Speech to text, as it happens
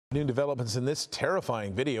New developments in this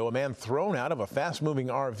terrifying video. A man thrown out of a fast-moving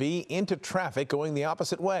RV into traffic going the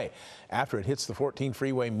opposite way. After it hits the 14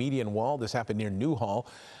 freeway median wall, this happened near Newhall.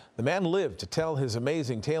 The man lived to tell his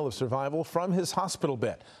amazing tale of survival from his hospital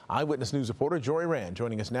bed. Eyewitness News reporter Jory Rand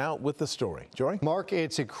joining us now with the story. Jory? Mark,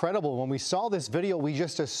 it's incredible. When we saw this video, we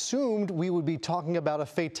just assumed we would be talking about a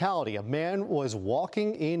fatality. A man was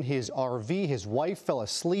walking in his RV. His wife fell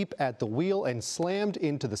asleep at the wheel and slammed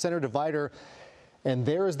into the center divider. And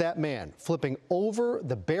there is that man flipping over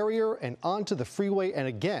the barrier and onto the freeway. And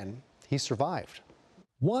again, he survived.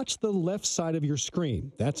 Watch the left side of your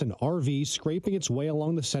screen. That's an RV scraping its way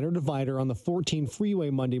along the center divider on the 14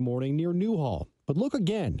 freeway Monday morning near Newhall. But look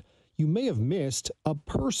again. You may have missed a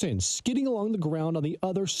person skidding along the ground on the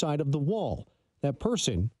other side of the wall. That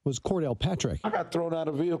person was Cordell Patrick. I got thrown out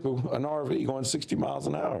of a vehicle, an RV, going 60 miles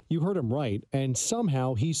an hour. You heard him right, and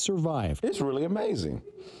somehow he survived. It's really amazing.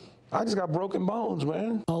 I just got broken bones,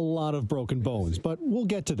 man. A lot of broken bones, but we'll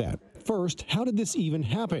get to that. First, how did this even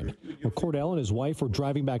happen? Well, Cordell and his wife were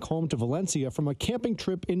driving back home to Valencia from a camping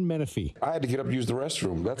trip in Menifee. I had to get up and use the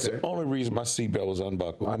restroom. That's the only reason my seatbelt was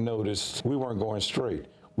unbuckled. I noticed we weren't going straight.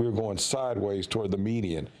 We were going sideways toward the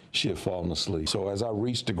median. She had fallen asleep. So as I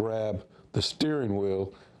reached to grab the steering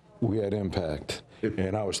wheel, we had impact,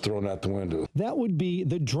 and I was thrown out the window. That would be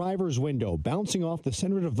the driver's window, bouncing off the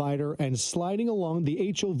center divider and sliding along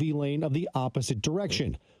the HOV lane of the opposite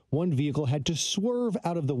direction. One vehicle had to swerve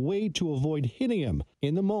out of the way to avoid hitting him.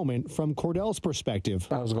 In the moment, from Cordell's perspective,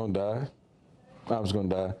 I was going to die. I was going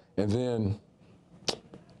to die. And then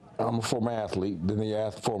I'm a former athlete. Then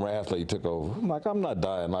the former athlete took over. I'm like, I'm not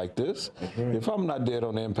dying like this. If I'm not dead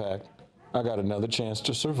on impact, I got another chance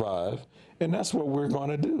to survive, and that's what we're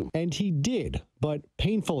going to do. And he did, but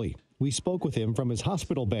painfully. We spoke with him from his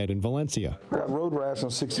hospital bed in Valencia. I got road rash on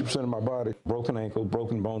 60% of my body. Broken ankle,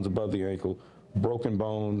 broken bones above the ankle, broken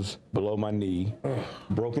bones below my knee,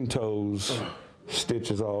 broken toes,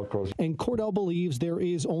 stitches all across. And Cordell believes there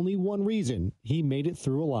is only one reason he made it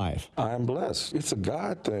through alive. I am blessed. It's a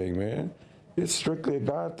God thing, man. It's strictly a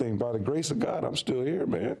God thing. By the grace of God, I'm still here,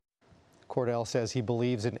 man. Cordell says he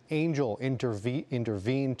believes an angel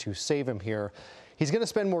intervened to save him here. He's going to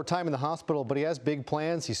spend more time in the hospital, but he has big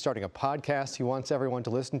plans. He's starting a podcast he wants everyone to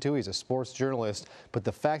listen to. He's a sports journalist, but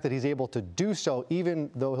the fact that he's able to do so, even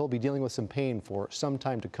though he'll be dealing with some pain for some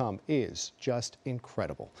time to come, is just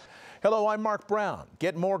incredible. Hello, I'm Mark Brown.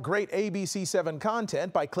 Get more great ABC7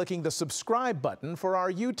 content by clicking the subscribe button for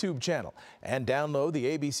our YouTube channel and download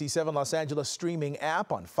the ABC7 Los Angeles streaming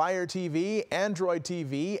app on Fire TV, Android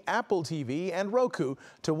TV, Apple TV, and Roku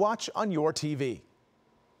to watch on your TV.